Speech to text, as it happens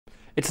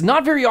It's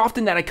not very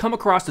often that I come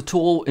across a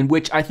tool in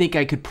which I think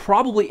I could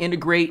probably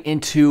integrate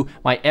into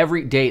my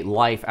everyday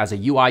life as a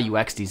UI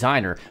UX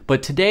designer,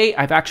 but today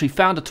I've actually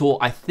found a tool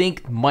I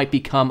think might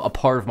become a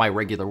part of my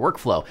regular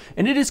workflow,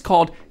 and it is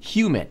called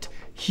HueMint.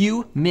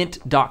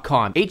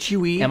 HueMint.com,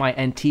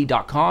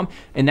 HueMint.com,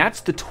 and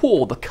that's the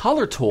tool, the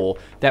color tool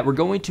that we're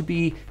going to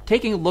be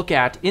taking a look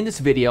at in this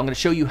video. I'm going to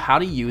show you how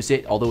to use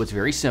it, although it's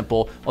very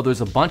simple, although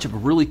there's a bunch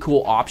of really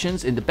cool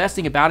options, and the best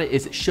thing about it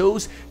is it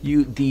shows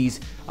you these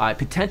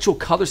potential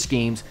color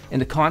schemes in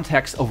the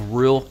context of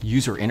real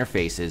user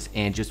interfaces,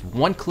 and just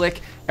one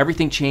click,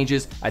 everything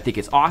changes. I think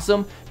it's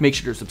awesome. Make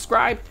sure to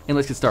subscribe, and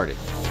let's get started.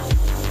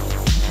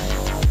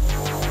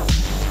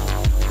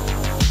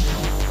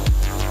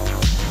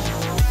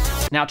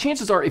 Now,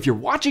 chances are if you're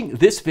watching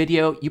this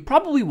video, you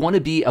probably want to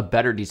be a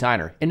better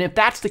designer. And if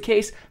that's the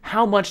case,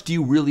 how much do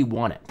you really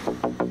want it?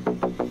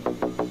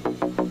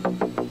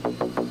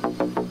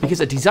 Because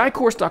at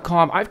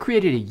designcourse.com, I've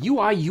created a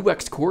UI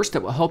UX course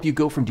that will help you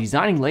go from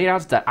designing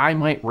layouts that I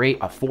might rate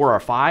a 4 or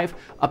 5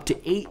 up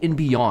to 8 and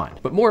beyond.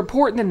 But more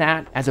important than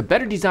that, as a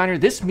better designer,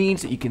 this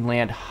means that you can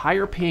land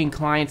higher paying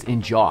clients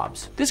and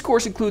jobs. This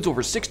course includes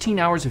over 16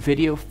 hours of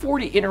video,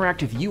 40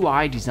 interactive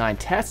UI design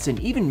tests, and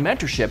even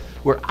mentorship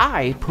where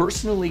I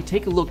personally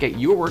take a look at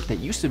your work that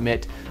you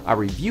submit, I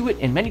review it,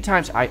 and many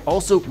times I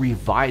also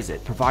revise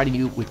it, providing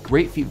you with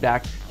great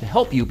feedback to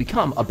help you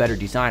become a better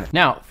designer.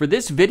 Now, for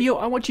this video,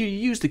 I want you to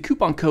use the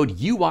coupon code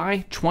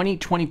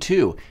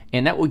UI2022,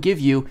 and that will give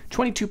you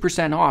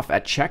 22% off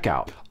at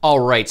checkout. All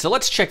right, so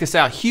let's check this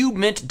out.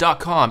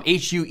 HueMint.com,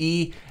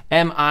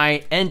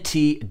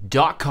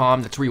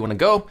 HueMint.com. That's where you want to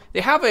go.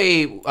 They have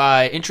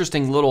a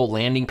interesting little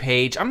landing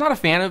page. I'm not a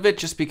fan of it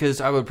just because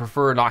I would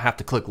prefer not have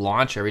to click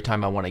launch every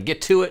time I want to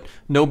get to it.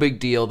 No big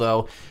deal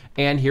though.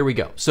 And here we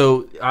go.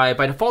 So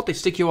by default, they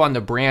stick you on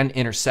the brand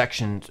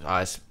intersection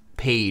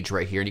page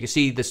right here, and you can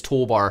see this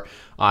toolbar,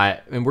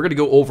 and we're going to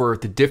go over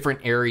the different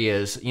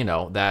areas, you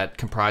know, that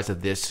comprise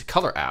of this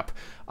color app.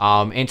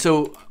 And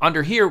so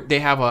under here they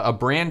have a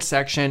brand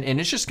section, and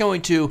it's just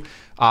going to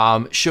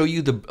show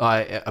you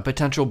the a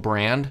potential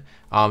brand.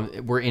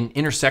 We're in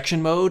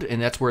intersection mode,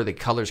 and that's where the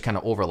colors kind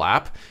of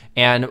overlap.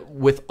 And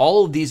with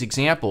all of these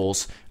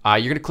examples,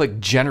 you're going to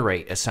click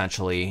generate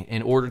essentially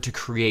in order to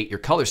create your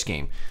color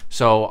scheme.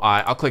 So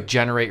I'll click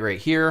generate right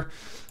here.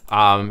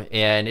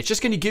 And it's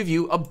just going to give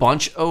you a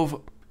bunch of,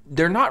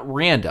 they're not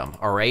random,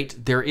 all right?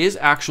 There is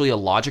actually a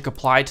logic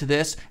applied to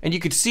this, and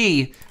you could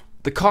see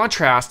the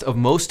contrast of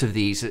most of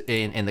these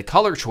in the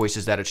color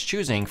choices that it's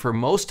choosing for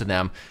most of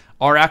them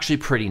are actually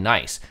pretty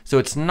nice. So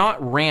it's not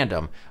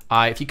random.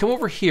 If you come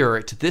over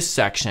here to this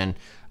section,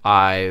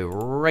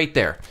 right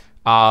there,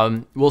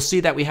 we'll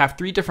see that we have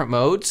 3 different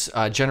modes,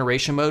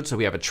 generation mode. So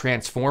we have a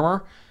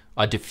transformer,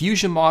 a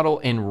diffusion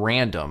model, and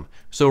random.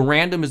 So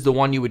random is the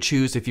one you would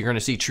choose if you're going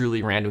to see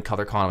truly random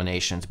color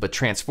combinations, but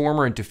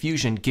transformer and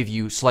diffusion give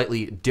you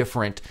slightly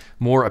different,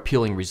 more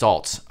appealing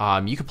results.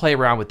 You can play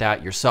around with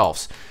that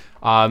yourselves.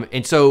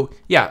 And so,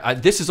 yeah,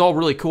 this is all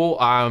really cool.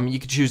 You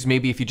could choose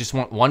maybe if you just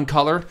want one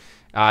color,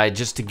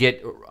 just to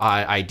get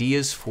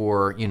ideas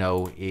for, you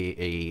know,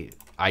 a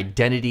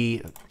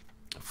identity,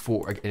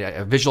 for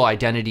a visual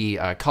identity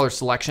color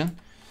selection.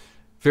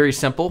 Very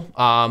simple,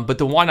 but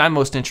the one I'm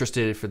most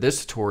interested in for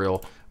this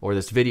tutorial, or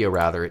this video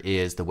rather,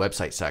 is the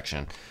website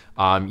section.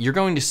 You're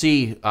going to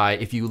see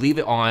if you leave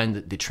it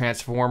on the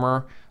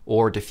transformer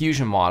or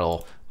diffusion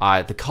model,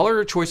 the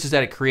color choices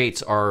that it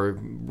creates are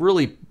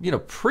really, you know,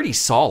 pretty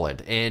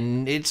solid,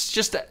 and it's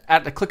just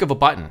at the click of a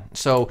button.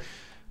 So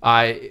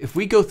if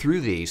we go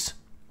through these,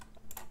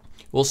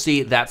 we'll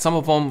see that some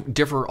of them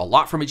differ a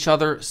lot from each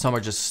other. Some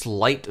are just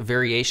slight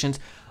variations.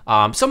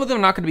 Some of them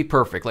are not going to be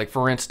perfect. Like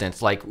for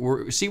instance, like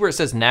see where it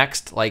says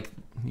next, like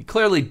you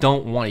clearly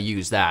don't want to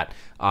use that.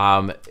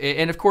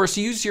 And of course,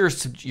 use your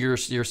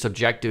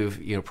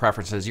subjective, you know,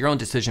 preferences, your own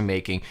decision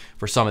making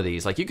for some of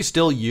these. Like you could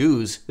still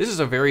use, this is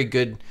a very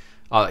good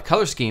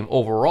color scheme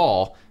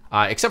overall,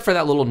 except for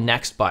that little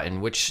next button,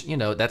 which, you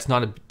know, that's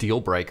not a deal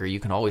breaker. You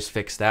can always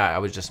fix that. I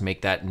would just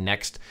make that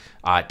next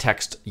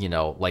text, you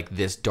know, like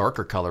this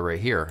darker color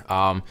right here.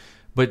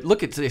 But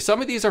look at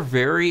some of these are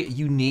very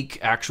unique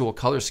actual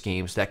color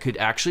schemes that could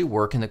actually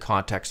work in the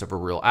context of a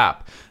real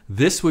app.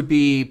 This would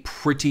be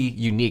pretty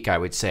unique, I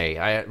would say.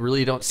 I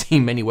really don't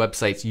see many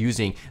websites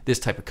using this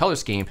type of color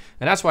scheme,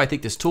 and that's why I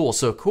think this tool is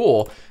so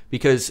cool,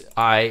 because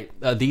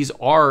these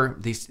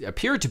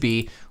appear to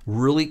be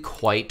really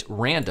quite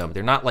random.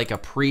 They're not like a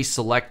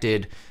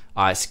pre-selected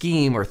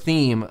scheme or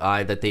theme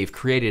that they've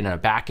created in a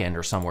backend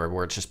or somewhere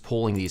where it's just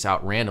pulling these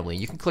out randomly.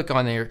 You can click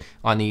on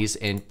these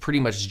and pretty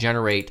much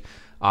generate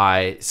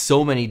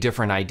so many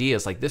different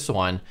ideas like this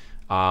one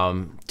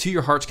to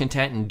your heart's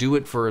content, and do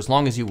it for as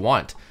long as you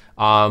want.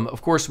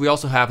 Of course, we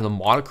also have the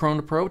monochrome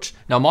approach.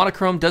 Now,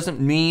 monochrome doesn't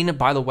mean,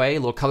 by the way, a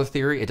little color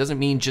theory, it doesn't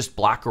mean just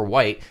black or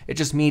white. It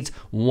just means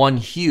one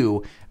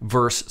hue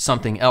versus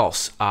something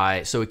else.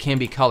 So it can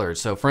be colored.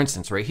 So for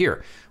instance, right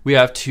here, we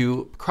have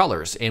 2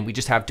 colors, and we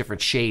just have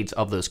different shades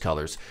of those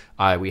colors.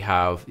 We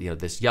have, you know,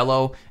 this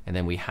yellow, and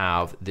then we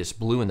have this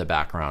blue in the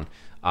background.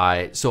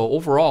 So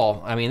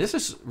overall, I mean, this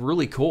is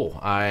really cool.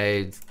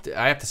 I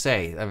have to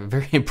say, I'm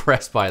very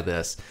impressed by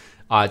this.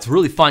 It's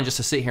really fun just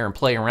to sit here and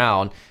play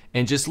around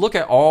and just look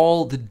at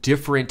all the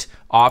different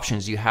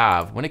options you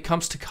have when it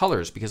comes to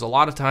colors, because a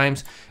lot of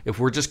times if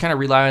we're just kind of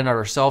relying on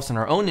ourselves and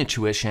our own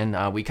intuition,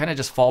 we kind of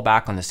just fall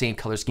back on the same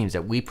color schemes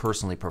that we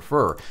personally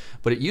prefer.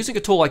 But using a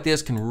tool like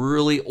this can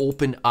really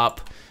open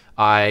up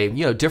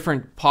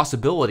different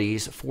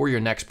possibilities for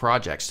your next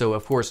project. So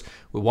of course,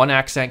 with one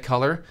accent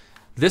color,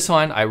 this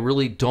one I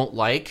really don't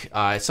like.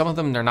 Some of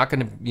them, they're not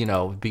going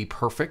to be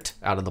perfect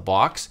out of the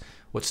box.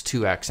 What's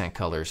two accent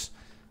colors?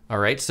 All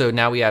right, so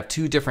now we have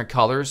two different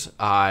colors.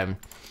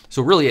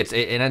 So really it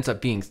ends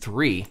up being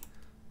three.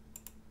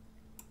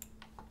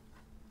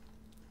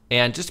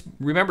 And just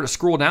remember to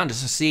scroll down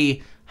just to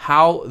see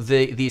how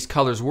these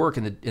colors work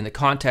in the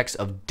context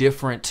of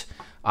different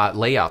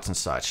layouts and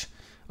such.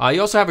 You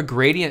also have a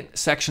gradient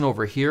section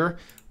over here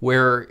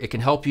where it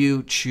can help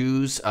you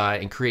choose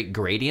and create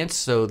gradients.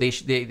 So they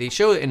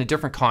show it in a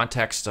different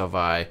context of,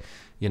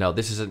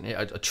 this is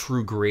a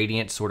true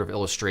gradient sort of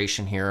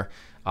illustration here.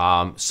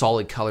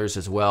 Solid colors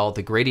as well,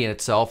 the gradient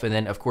itself, and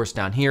then of course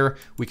down here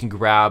we can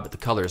grab the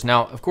colors.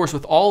 Now of course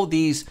with all of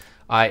these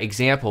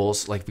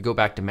examples, like if we go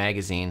back to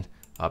magazine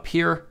up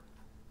here,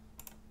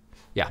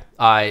 you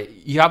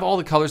have all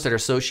the colors that are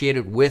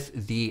associated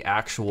with the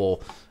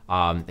actual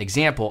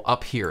example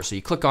up here. So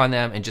you click on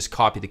them and just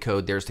copy the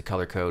code. There's the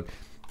color code,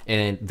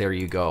 and there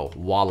you go,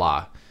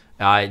 voila.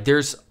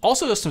 There's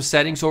also some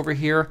settings over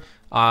here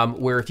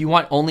where if you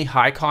want only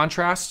high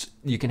contrast,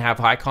 you can have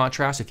high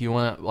contrast. If you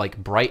want like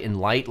bright and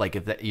light, like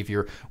if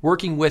you're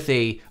working with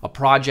a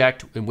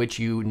project in which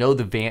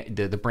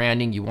the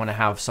branding, you want to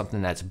have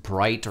something that's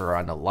bright or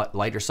on the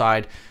lighter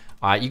side,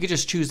 you could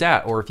just choose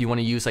that. Or if you want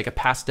to use like a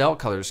pastel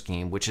color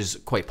scheme, which is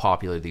quite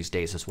popular these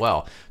days as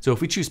well. So if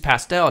we choose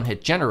pastel and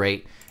hit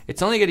generate,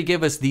 it's only going to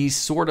give us these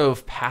sort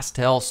of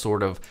pastel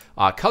sort of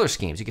color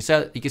schemes. You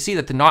can see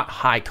that they're not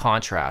high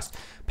contrast.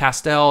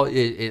 Pastel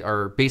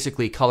are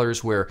basically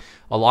colors where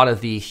a lot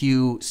of the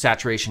hue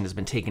saturation has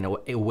been taken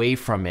away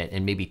from it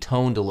and maybe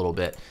toned a little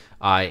bit.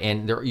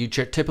 And you're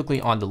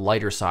typically on the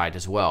lighter side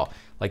as well.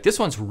 Like this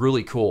one's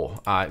really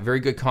cool.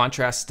 Very good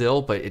contrast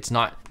still, but it's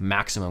not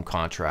maximum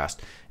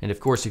contrast. And of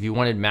course, if you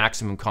wanted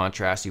maximum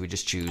contrast, you would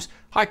just choose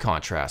high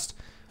contrast.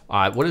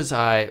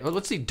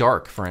 Let's see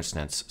dark, for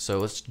instance. So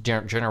let's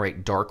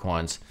generate dark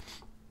ones.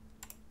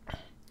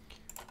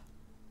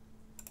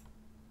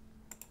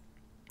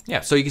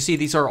 Yeah, so you can see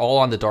these are all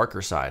on the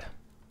darker side.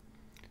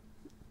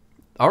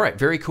 All right,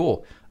 very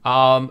cool.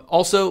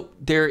 Also,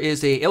 there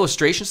is a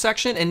illustration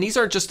section, and these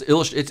are just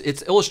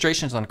it's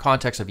illustrations on the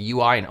context of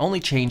UI and only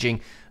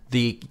changing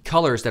the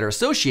colors that are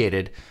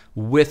associated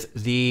with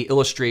the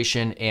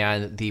illustration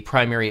and the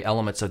primary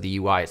elements of the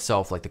UI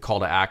itself, like the call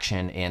to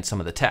action and some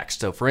of the text.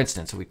 So for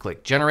instance, if we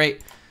click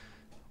generate,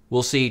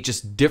 we'll see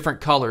just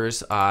different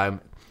colors that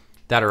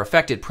are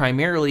affected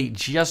primarily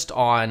just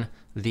on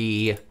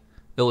the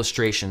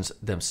illustrations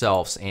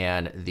themselves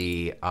and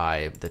the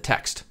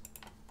text.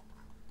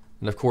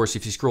 And of course,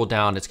 if you scroll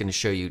down, it's going to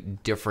show you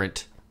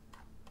different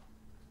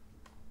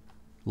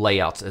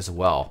layouts as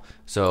well.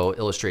 So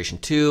illustration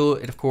 2,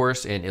 and of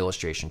course, in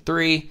illustration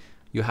 3,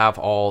 you have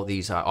all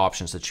these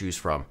options to choose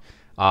from.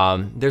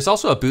 There's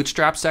also a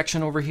bootstrap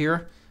section over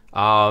here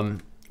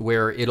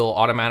where it'll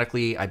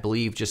automatically, I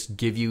believe, just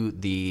give you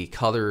the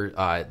color,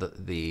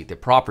 the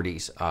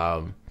properties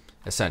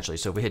essentially.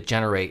 So if we hit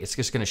generate, it's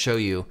just going to show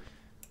you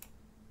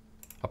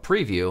a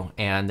preview,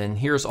 and then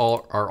here's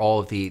all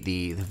of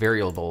the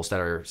variables that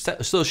are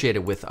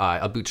associated with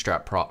a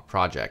Bootstrap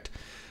project.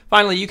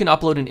 Finally, you can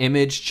upload an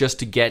image just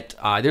to get,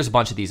 there's a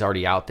bunch of these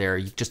already out there,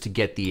 just to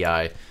get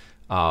the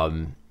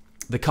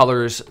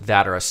colors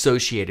that are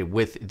associated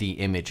with the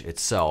image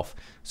itself.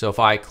 So if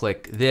I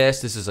click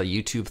this is a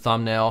YouTube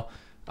thumbnail.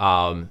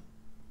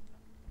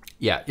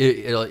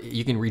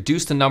 You can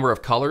reduce the number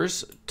of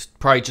colors,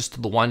 probably just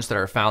to the ones that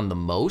are found the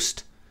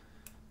most.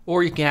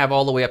 Or you can have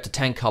all the way up to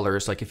 10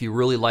 colors. Like if you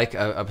really like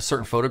a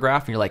certain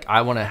photograph and you're like,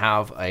 I want to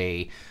have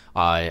a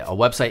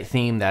website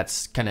theme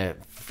that's kind of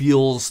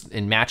feels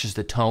and matches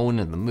the tone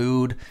and the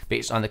mood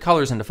based on the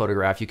colors in the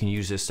photograph, you can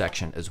use this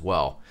section as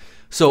well.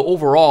 So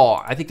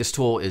overall, I think this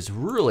tool is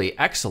really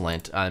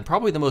excellent and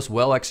probably the most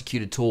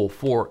well-executed tool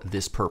for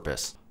this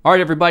purpose. All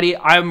right, everybody,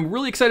 I'm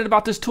really excited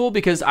about this tool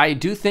because I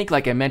do think,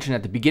 like I mentioned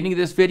at the beginning of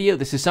this video,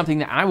 this is something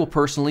that I will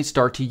personally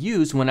start to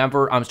use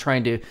whenever I'm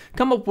trying to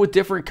come up with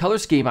different color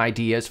scheme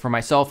ideas for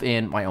myself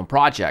in my own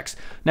projects.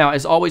 Now,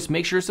 as always,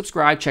 make sure to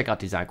subscribe, check out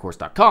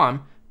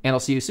designcourse.com, and I'll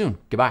see you soon.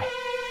 Goodbye.